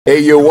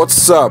Hey yo,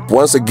 what's up?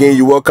 Once again,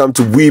 you're welcome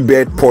to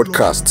WeBird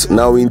Podcast.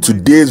 Now in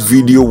today's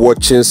video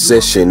watching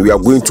session, we are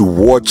going to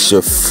watch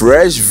a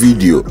fresh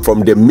video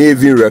from the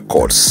Marvin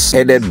Records,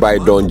 headed by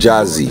Don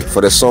Jazzy, for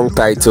the song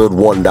titled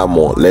Wonder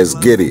More. Let's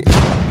get it.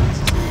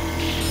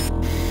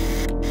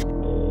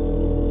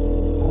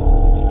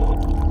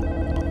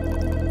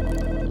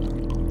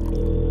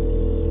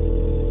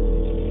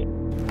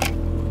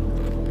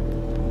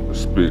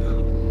 Speak.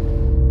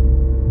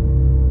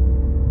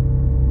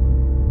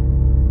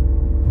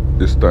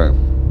 This time.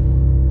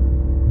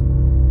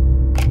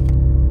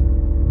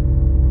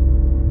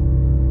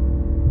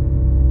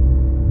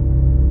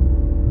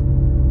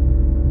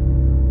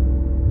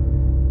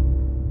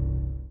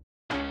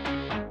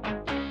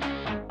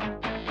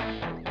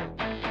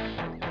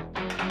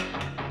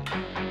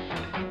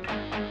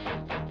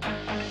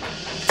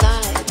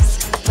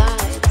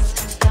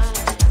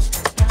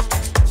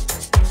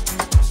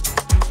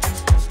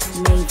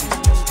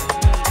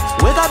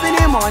 Wake up in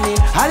the morning,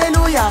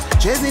 hallelujah,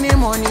 chasing the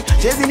money,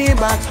 chasing it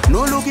back,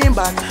 no looking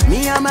back,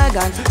 me and my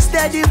gang,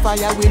 steady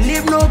fire, we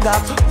leave no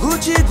gap,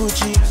 Gucci,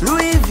 Gucci,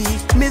 Louis V,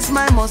 miss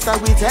my monster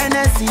with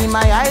Hennessy,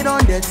 my eye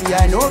on dirty,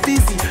 I know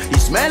busy, the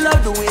smell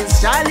of the winds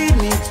shall lead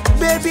me,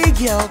 baby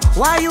girl,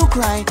 why you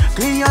crying,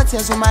 clean your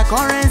tears with my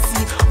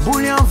currency,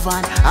 bullion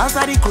van,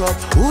 outside the club,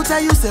 who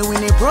tell you say we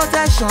need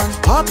protection,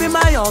 up in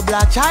my all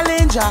black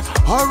challenger,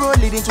 horror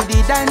leading to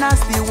the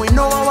dynasty, we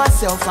know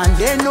ourselves and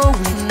they know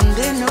we,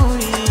 they know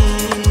we.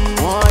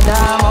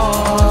 Wonder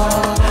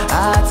more,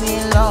 heart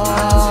in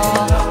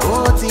love,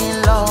 heart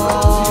in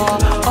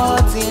love,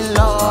 heart in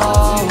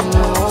love,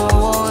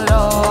 oh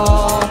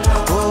Lord,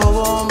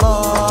 oh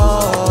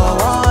more,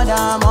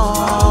 wonder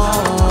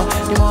more,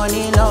 the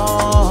money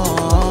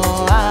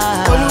Lord.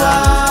 Olúwa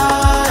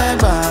ẹ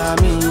gbà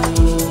mí,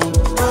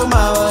 ó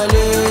máa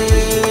wọlé,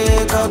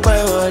 kọ́pẹ́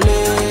wọlé,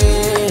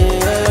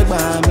 ẹ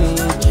gbà mí,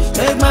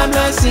 make my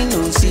blessing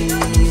no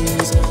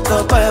cease,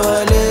 kọ́pẹ́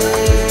wọlé,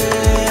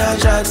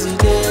 àṣà ti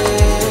dé.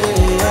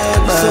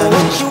 So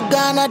what you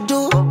gonna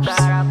do?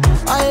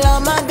 All of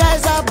my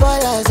guys are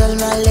ballers, all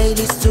my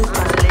ladies too.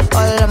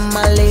 All of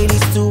my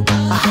ladies too.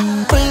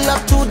 Pull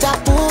up to the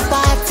pool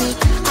party.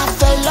 I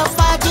fell off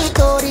a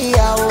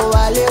Victoria, oh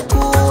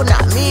Alekuna,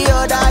 me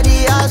your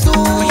daddy Azu.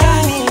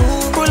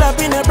 Pull up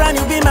in a brand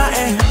new be my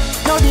end.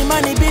 No the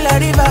money be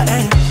like river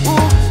end.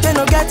 Ooh, they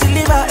no get to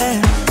liver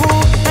end.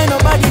 Ooh, ain't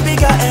nobody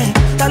bigger end.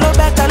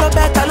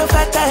 Talo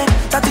fete,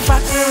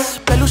 35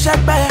 pelu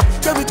shake bae.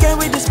 Yeah, we came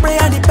with the spray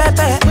and the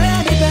pepper.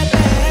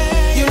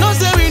 You know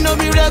say we no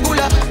be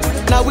regular.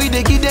 Now we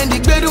dey give them the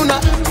beduna.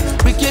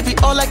 We keep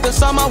it all like the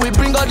summer. We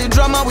bring all the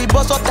drama. We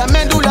bust up the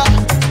medulla.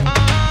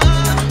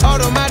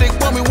 Automatic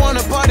when we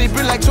wanna party.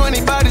 Bring like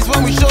 20 bodies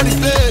when we show the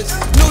place.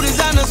 New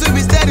designers we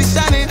be steady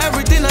shining.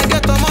 Everything I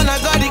get them on I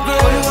got it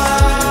great.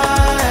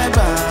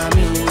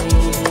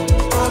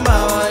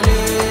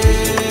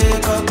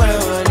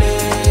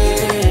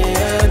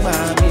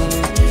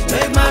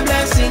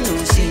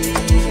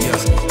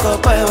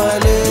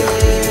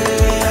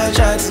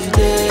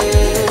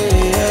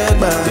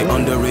 They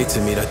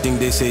underrated me, that thing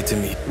they say to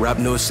me. Rap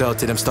no sell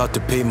to them, start to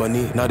pay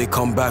money. Now they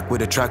come back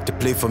with a track to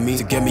play for me.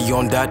 To get me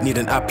on that, need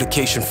an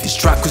application fee. This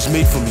track was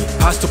made for me,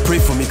 pastor pray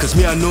for me. Cause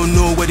me I don't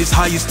know where this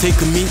high is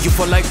taking me. You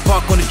for like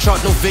park on the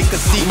chart, no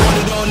vacancy. Want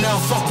it all now,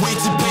 fuck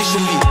waiting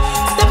patiently.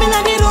 Stepping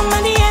out the room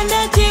and the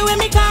energy when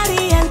me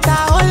carry enter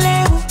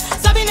ole.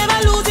 So we never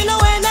losing no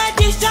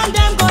energy. Jam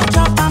them go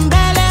chop and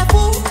belly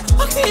full.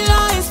 Oxylo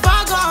is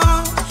far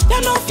gone.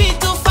 Them no fit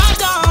to far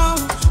down.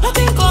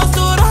 Nothing close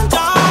to run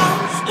down.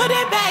 No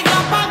they beg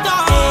your pardon.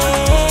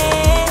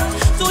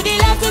 To the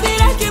left,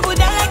 you put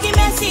them like a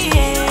Messi.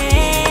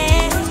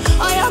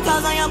 All your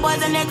girls and your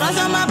boys and they close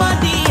on my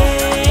body.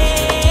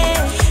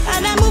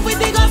 And I move with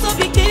the girls so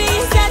big till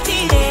it's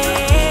setting.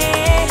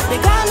 They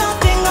got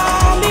nothing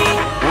on me.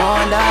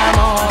 Wonder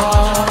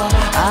more,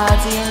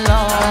 heart in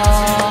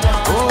love,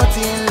 heart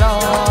in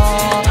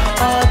love,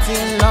 heart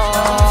in love,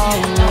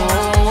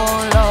 oh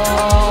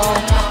Lord,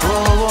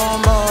 oh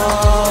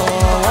more,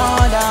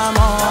 wonder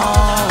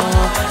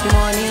more, the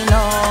money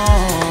Lord.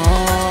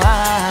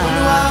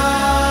 Olúwa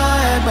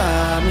ẹ gbà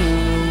mí,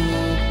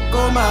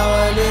 kó máa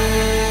wọlé,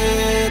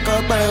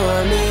 kọ́pẹ́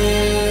wọlé,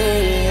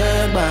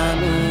 ẹ gbà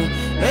mí,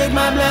 make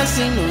my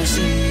blessing no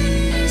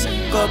cease,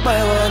 kọ́pẹ́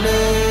wọlé,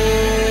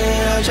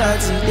 àṣà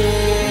ti dé.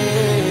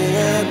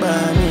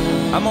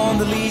 I'm on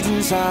the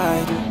leading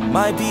side.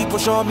 My people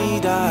show me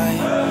die.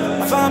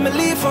 My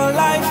family for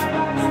life.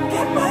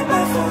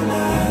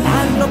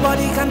 And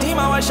nobody can dim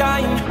our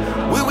shine.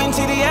 We win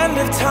till the end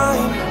of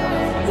time.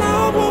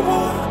 Now,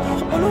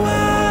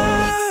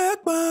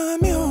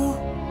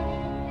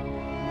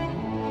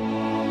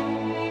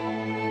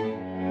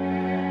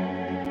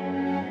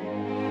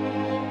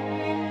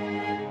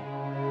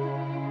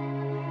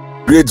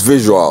 Great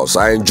visuals.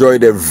 I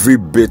enjoyed every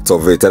bit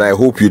of it and I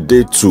hope you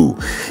did too.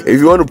 If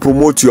you want to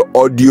promote your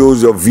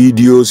audios, your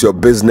videos, your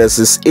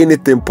businesses,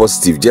 anything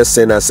positive, just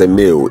send us a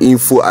mail,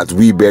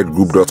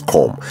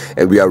 info@weebirdgroup.com,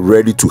 and we are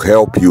ready to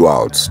help you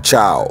out.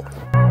 Ciao.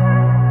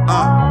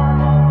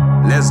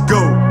 Let's go.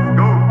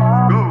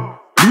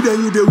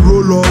 then you the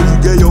roll up,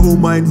 you get your own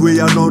mind where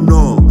you don't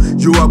know.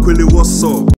 You are really what's up.